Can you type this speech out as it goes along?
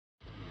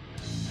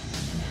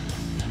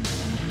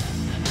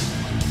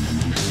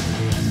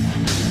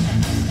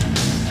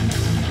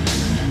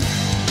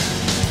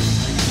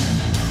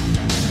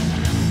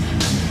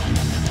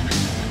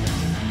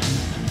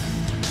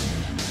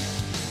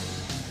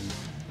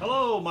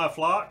Hello, my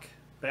flock.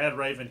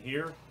 Badraven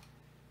here,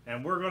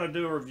 and we're going to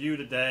do a review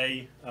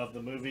today of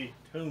the movie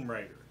Tomb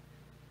Raider.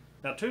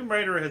 Now, Tomb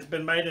Raider has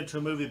been made into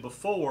a movie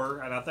before,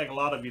 and I think a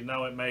lot of you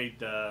know it made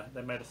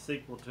they made a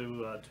sequel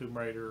to Tomb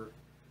Raider.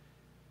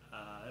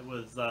 It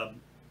was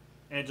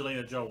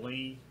Angelina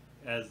Jolie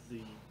as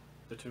the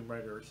Tomb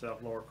Raider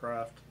herself, Lara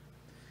Croft,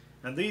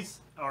 and these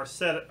are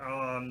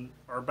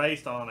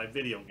based on a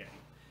video game.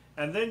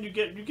 And then you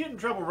get in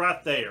trouble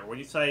right there when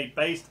you say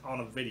based on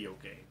a video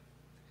game.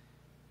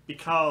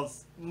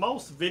 Because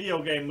most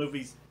video game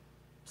movies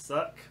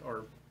suck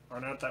or are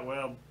not that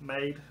well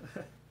made.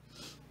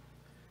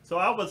 So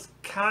I was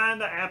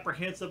kind of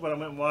apprehensive when I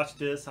went and watched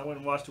this. I went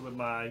and watched it with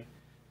my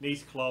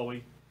niece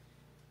Chloe.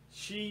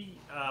 She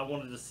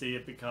wanted to see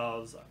it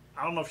because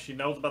I don't know if she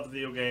knows about the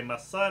video game. My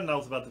son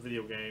knows about the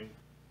video game,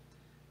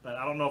 but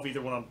I don't know if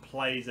either one of them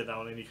plays it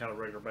on any kind of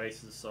regular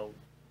basis. So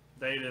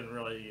they didn't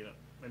really,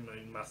 I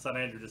mean, my son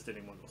Andrew just didn't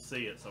even want to go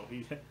see it, so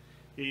he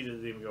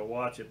didn't even go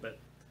watch it. But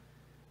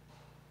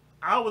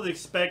I was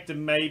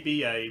expecting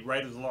maybe a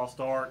Raiders of the Lost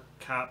Ark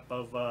type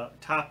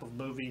of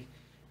movie,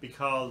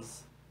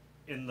 because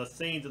in the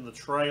scenes in the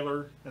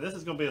trailer, and this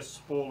is going to be a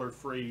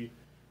spoiler-free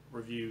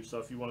review, so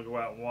if you want to go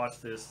out and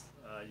watch this,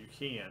 you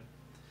can.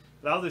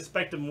 But I was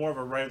expecting more of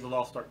a Raiders of the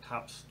Lost Ark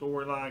type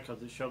storyline,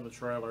 because it showed in the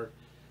trailer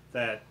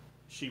that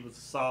she was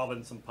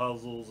solving some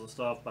puzzles and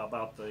stuff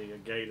about the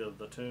gate of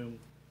the tomb.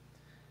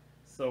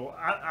 So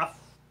I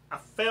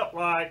felt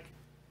like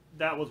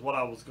that was what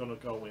I was going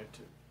to go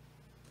into.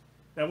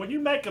 Now, when you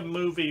make a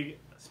movie,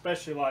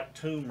 especially like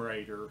Tomb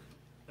Raider,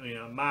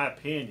 in my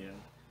opinion,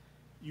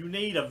 you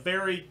need a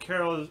very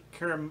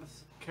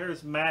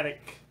charismatic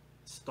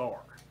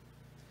star.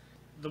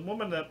 The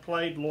woman that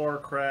played Lara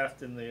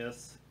Croft in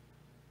this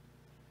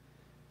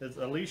is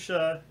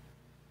Alicia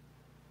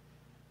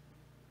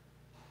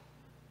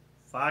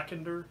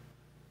Vikander.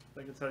 I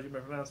think it's how you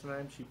may pronounce her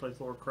name. She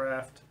plays Lara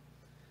Croft.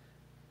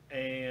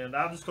 And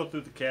I'll just go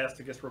through the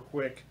cast, I guess, real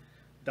quick.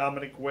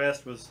 Dominic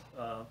West was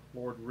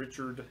Lord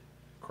Richard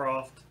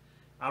Croft.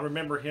 I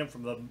remember him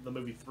from the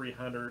movie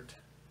 300.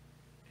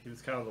 He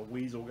was kind of the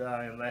weasel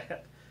guy in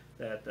that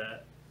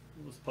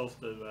was supposed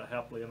to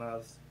help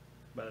Leonidas,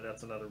 but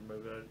that's another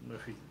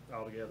movie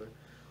altogether.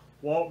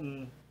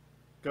 Walton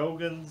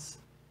Goggins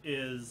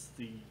is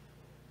the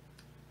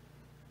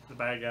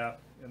bad guy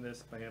in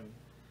this,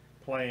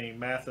 playing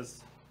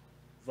Mathis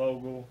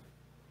Vogel.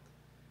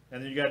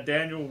 And then you got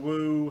Daniel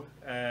Wu,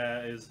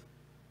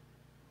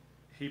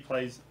 he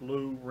plays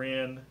Lou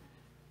Ren.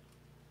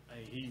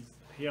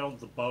 He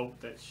owns the boat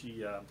that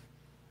she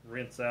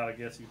rents out, I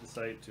guess you could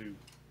say, to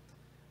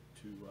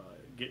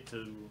get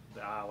to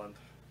the island.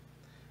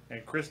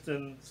 And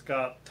Kristen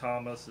Scott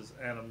Thomas is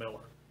Anna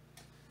Miller.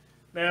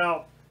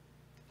 Now,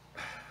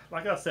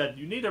 like I said,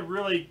 you need a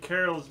really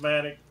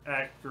charismatic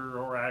actor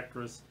or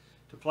actress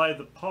to play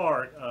the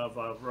part of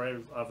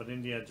an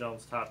Indiana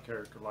Jones type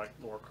character like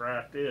Lara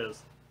Croft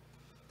is.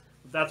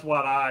 That's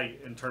what I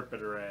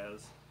interpret her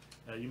as.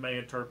 You may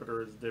interpret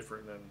her as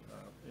different than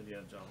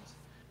Indiana Jones.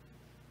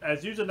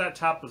 As using that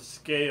type of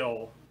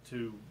scale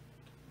to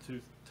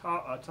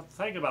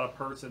think about a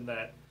person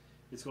that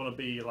is going to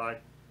be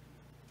like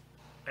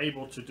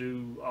able to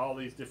do all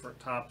these different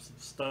types of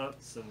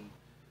stunts and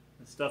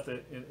stuff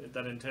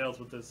that entails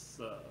with this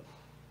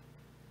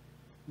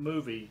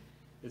movie,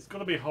 it's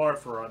going to be hard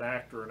for an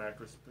actor and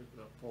actress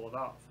to pull it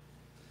off.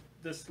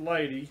 This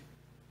lady,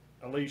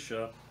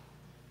 Alicia,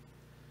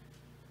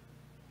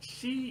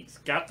 she's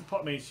got the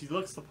part. I mean, she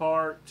looks the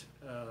part.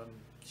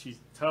 She's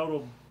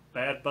total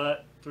bad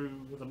butt through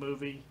the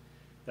movie,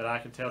 that I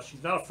can tell.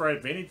 She's not afraid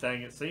of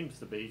anything, it seems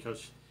to be,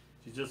 because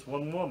she's just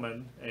one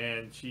woman,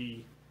 and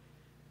she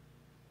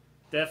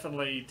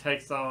definitely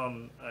takes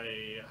on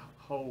a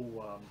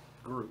whole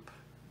group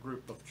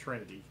of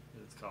Trinity,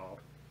 it's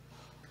called.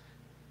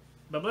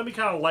 But let me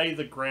kind of lay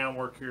the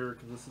groundwork here,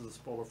 because this is a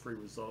spoiler-free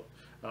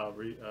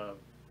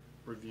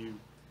review.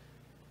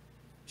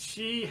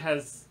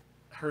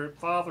 Her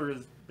father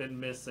has been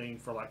missing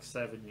for like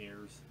 7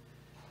 years.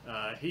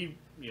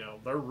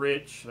 They're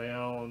rich. They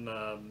own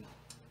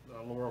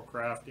Lara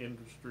Croft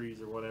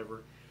Industries or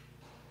whatever,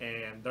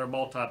 and they're a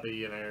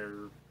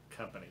multi-billionaire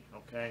company.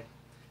 Okay,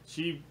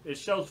 it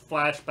shows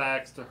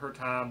flashbacks to her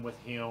time with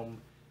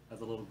him as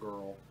a little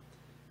girl.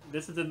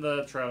 This is in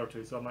the trailer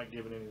too, so I'm not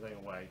giving anything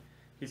away.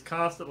 He's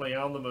constantly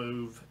on the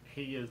move.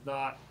 He is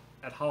not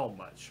at home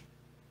much,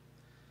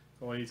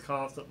 so he's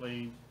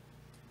constantly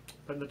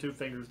putting the two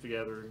fingers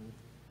together and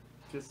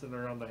kissing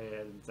her on the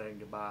head and saying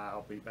goodbye.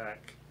 I'll be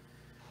back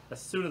as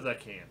soon as I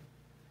can.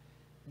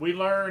 We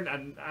learn,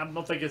 and I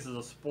don't think this is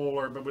a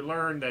spoiler, but we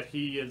learn that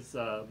he is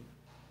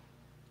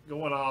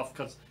going off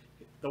because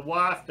the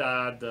wife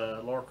died,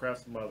 Lara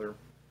Croft's mother,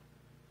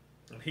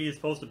 and he is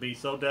supposed to be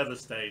so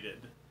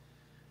devastated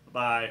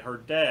by her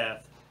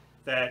death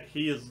that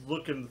he is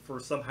looking for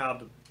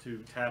somehow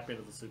to tap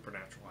into the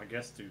supernatural, I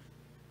guess, to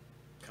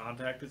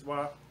contact his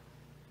wife.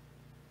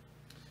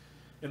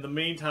 In the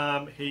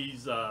meantime,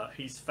 he's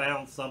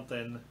found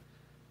something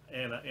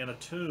in a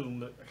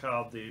tomb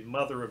called the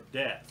Mother of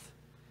Death.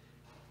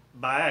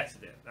 by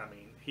accident. I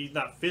mean, he's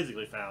not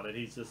physically found it;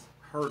 he's just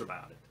heard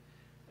about it.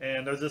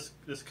 And there's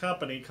this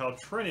company called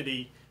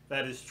Trinity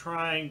that is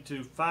trying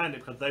to find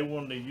it because they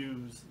want to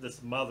use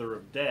this Mother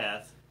of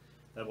Death,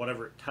 that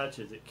whatever it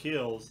touches, it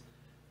kills,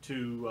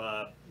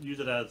 to use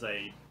it as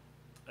a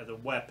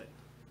weapon.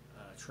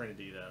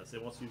 Trinity does.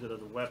 It wants to use it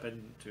as a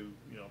weapon to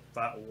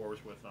fight wars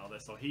with and all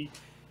that. So he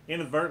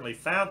inadvertently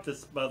found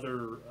this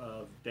Mother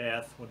of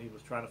Death when he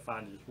was trying to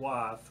find his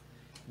wife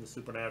in the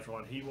supernatural,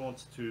 and he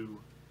wants to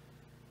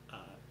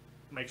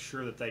make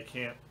sure that they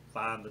can't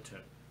find the tomb.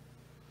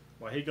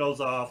 Well, he goes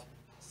off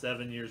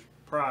 7 years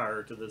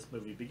prior to this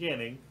movie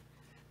beginning,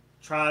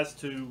 tries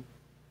to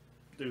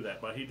do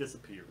that, but he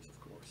disappears, of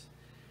course.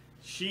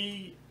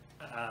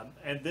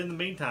 And then in the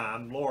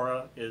meantime,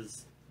 Laura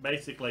is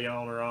basically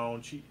on her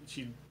own. She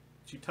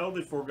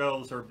totally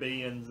forgoes her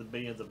billions and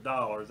billions of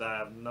dollars. I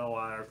have no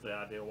earthly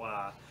idea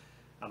why.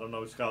 I don't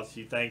know. It's because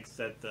she thinks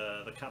that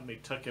the company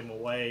took him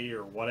away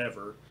or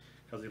whatever,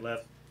 because he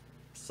left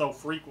so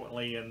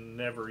frequently and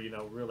never,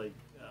 really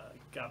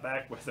got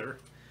back with her.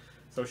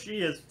 So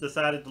she has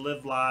decided to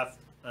live life,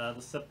 the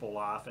simple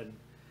life, and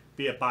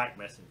be a bike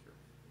messenger.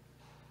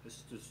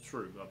 It's just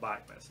true, a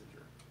bike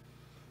messenger.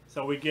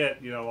 So we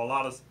get, a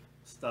lot of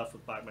stuff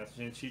with bike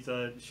messaging. She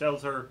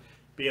shows her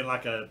being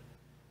like a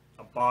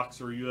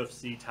boxer,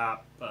 UFC type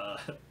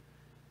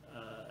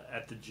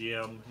at the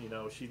gym.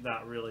 She's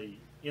not really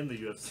in the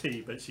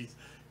UFC, but she's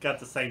got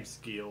the same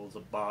skills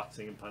of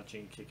boxing and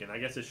punching and kicking. I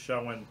guess it's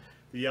showing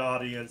the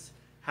audience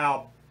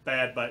how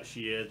bad butt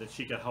she is, and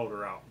she can hold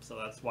her own. So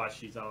that's why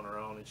she's on her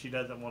own, and she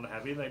doesn't want to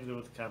have anything to do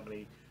with the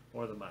company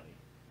or the money.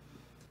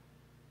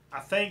 I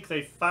think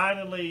they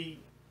finally,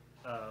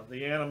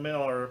 the Anna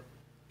Miller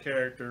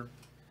character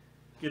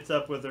gets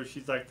up with her.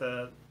 She's like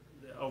the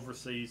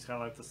overseas,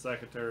 kind of like the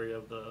secretary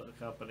of the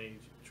company.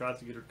 She tries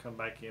to get her to come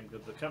back in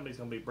because the company's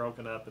going to be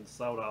broken up and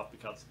sold off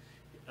because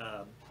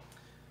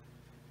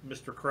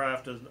Mr.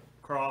 Croft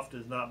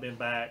has not been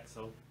back.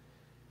 So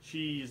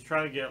she's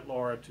trying to get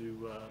Laura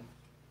to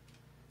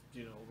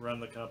run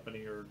the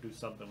company or do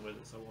something with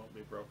it so it won't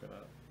be broken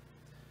up.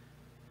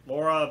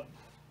 Laura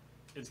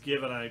is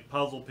given a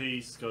puzzle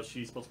piece because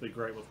she's supposed to be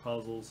great with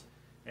puzzles,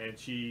 and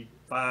she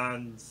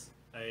finds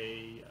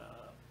a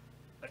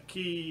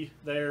key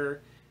there,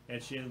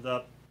 and she ends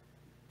up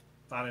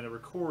finding a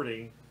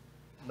recording,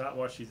 not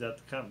while she's at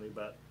the company,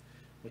 but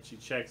when she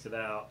checks it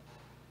out,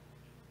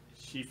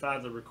 she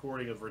finds a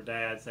recording of her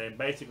dad saying,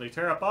 basically,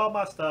 tear up all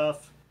my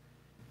stuff,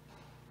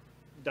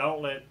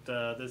 don't let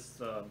this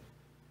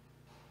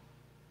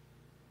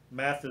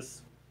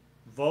Mathis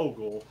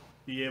Vogel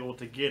be able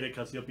to get it,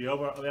 because they'll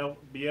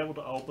be able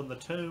to open the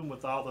tomb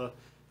with all the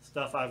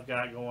stuff I've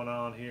got going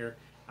on here.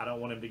 I don't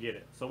want him to get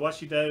it. So what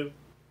she do,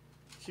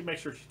 she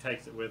makes sure she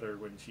takes it with her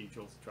when she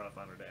goes to try to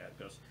find her dad,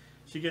 because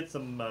she gets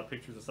some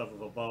pictures and stuff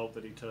of a boat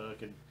that he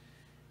took, and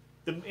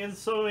the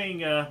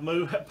ensuing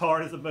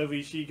part of the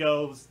movie, she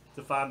goes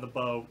to find the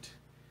boat.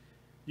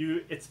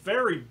 It's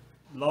very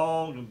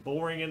long and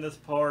boring in this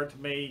part to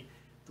me.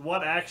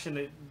 What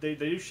action they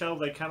do show,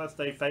 they kind of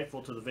stay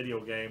faithful to the video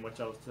game, which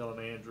I was telling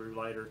Andrew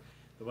later.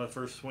 They went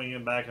first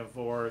swinging back and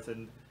forth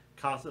and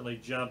constantly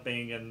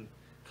jumping and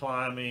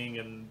climbing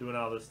and doing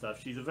all this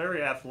stuff. She's a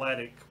very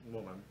athletic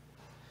woman.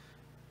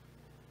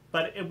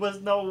 But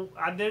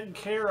I didn't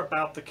care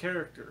about the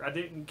character. I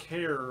didn't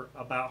care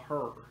about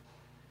her.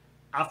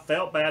 I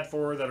felt bad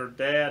for her that her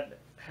dad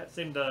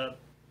seemed to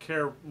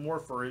care more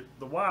for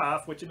the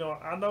wife, which,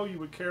 I know you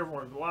would care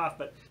for the wife,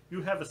 but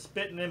you have a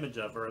spitting image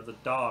of her as a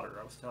daughter.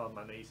 I was telling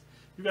my niece,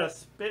 you got a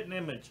spitting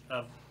image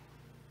of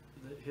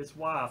his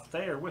wife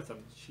there with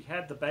him. She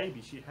had the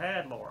baby. She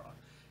had Laura.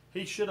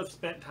 He should have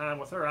spent time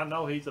with her. I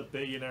know he's a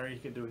billionaire. He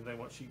can do anything.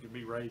 What she could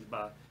be raised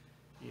by,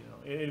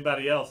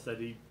 anybody else that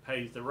he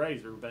pays to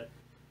raise her. But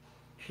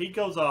he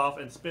goes off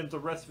and spends the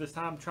rest of his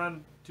time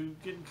trying to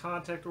get in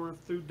contact with her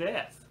through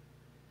death.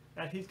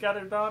 And he's got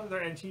her daughter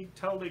there, and she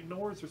totally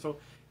ignores her. So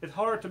it's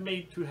hard to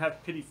me to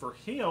have pity for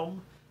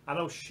him. I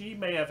know she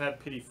may have had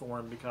pity for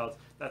him because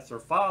that's her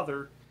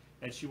father,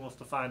 and she wants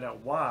to find out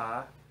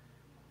why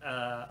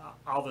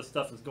all this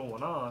stuff is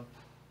going on.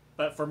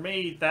 But for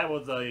me, that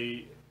was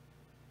a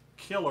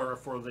killer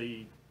for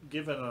the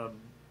giving a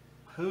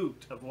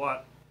hoot of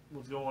what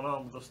was going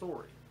on with the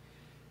story.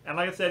 And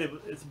like I said,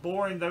 it's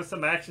boring. There's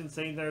some action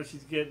scene there.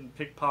 She's getting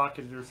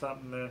pickpocketed or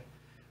something,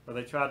 where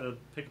they try to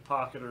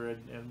pickpocket her in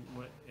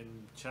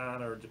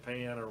China or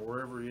Japan or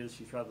wherever it is.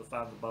 She tries to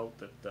find the boat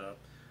that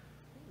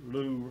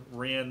Lou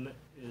Ren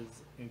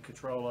is in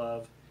control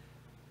of.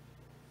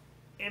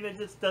 And it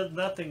just does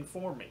nothing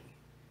for me.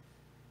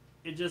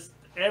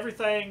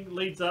 Everything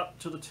leads up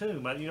to the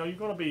tomb. You're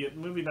going to be a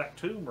movie like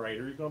Tomb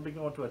Raider. You're going to be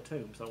going to a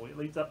tomb. So it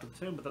leads up to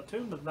the tomb. But the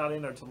tomb is not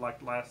in there until like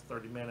the last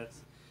 30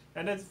 minutes.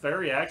 And it's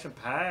very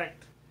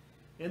action-packed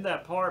in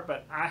that part.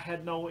 But I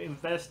had no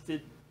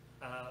invested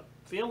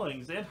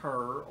feelings in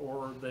her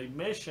or the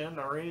mission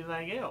or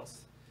anything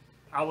else.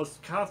 I was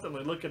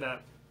constantly looking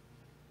at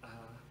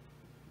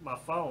my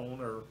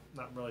phone, or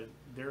not really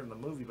during the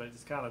movie, but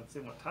just kind of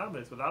seeing what time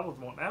it is. But I was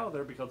wanting out of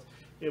there because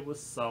it was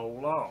so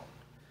long.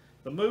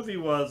 The movie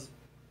was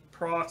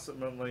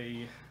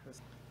approximately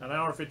an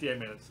hour and 58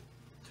 minutes.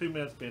 2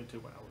 minutes being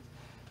 2 hours.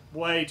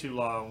 Way too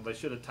long. They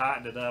should have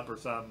tightened it up or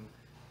something.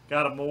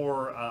 Got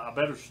a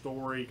better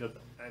story,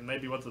 and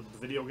maybe what the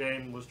video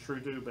game was true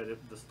to, but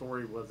the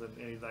story wasn't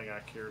anything I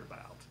cared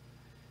about.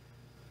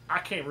 I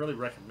can't really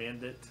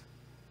recommend it.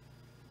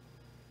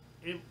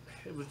 It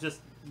was just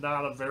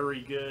not a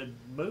very good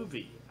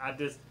movie. I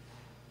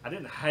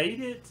didn't hate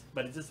it,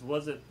 but it just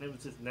wasn't. It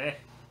was just nah,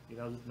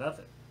 just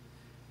nothing.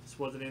 It just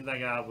wasn't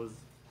anything I was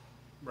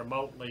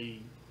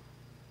remotely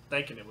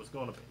thinking it was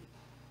going to be.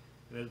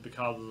 And it was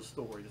because of the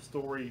story. The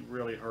story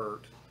really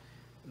hurt.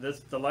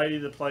 The lady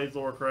that plays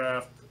Laura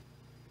Croft,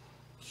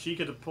 she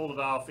could have pulled it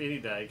off any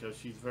day because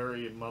she's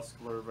very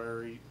muscular,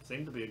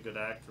 seemed to be a good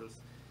actress.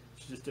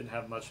 She just didn't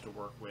have much to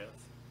work with.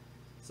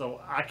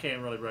 So I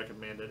can't really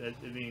recommend it.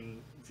 I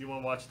mean, if you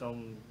want to watch it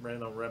on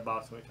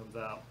Redbox when it comes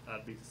out,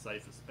 that'd be the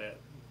safest bet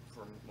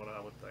from what I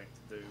would think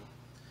to do.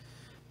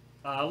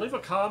 Leave a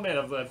comment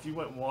of if you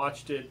went and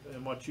watched it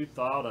and what you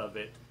thought of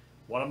it.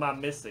 What am I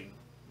missing?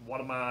 What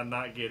am I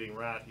not getting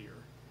right here?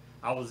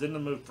 I was in the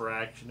mood for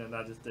action and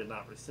I just did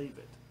not receive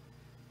it.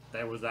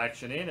 There was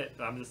action in it.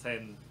 I'm just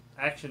saying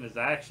action is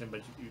action, but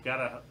you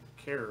gotta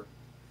care. You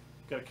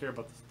gotta care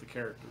about the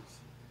characters.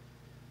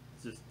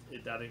 I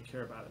didn't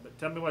care about it. But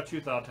tell me what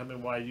you thought. Tell me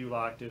why you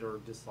liked it or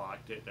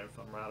disliked it, if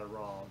I'm right or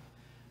wrong.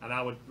 And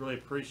I would really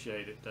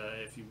appreciate it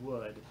if you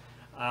would.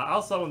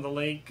 Also, in the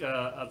link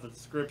of the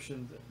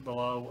description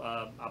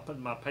below, I put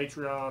in my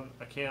Patreon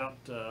account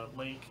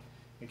link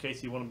in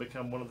case you want to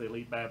become one of the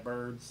Elite Bad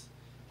Birds.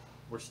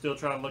 We're still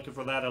looking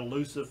for that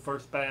elusive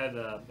first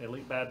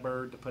Elite Bad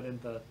Bird to put in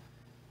to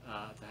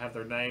have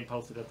their name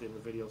posted at the end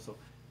of the video. So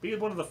be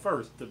one of the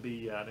first to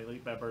be an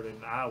Elite Bad Bird,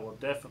 and I will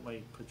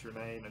definitely put your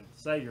name and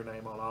say your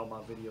name on all my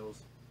videos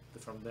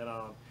from then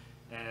on.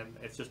 And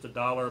it's just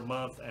 $1 a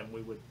month, and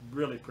we would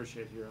really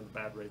appreciate it here on the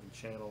Badraven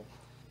channel.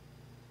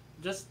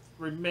 Just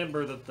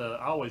remember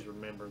always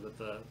remember that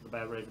the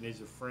Badraven is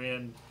your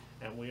friend,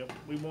 and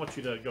we want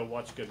you to go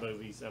watch good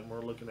movies, and we're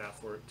looking out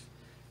for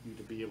you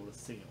to be able to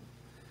see them.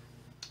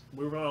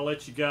 We're going to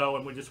let you go,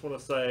 and we just want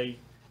to say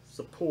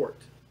support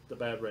the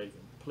Badraven.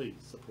 Please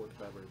support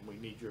the Badraven. We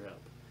need your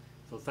help.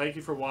 So thank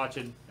you for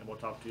watching, and we'll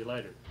talk to you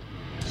later.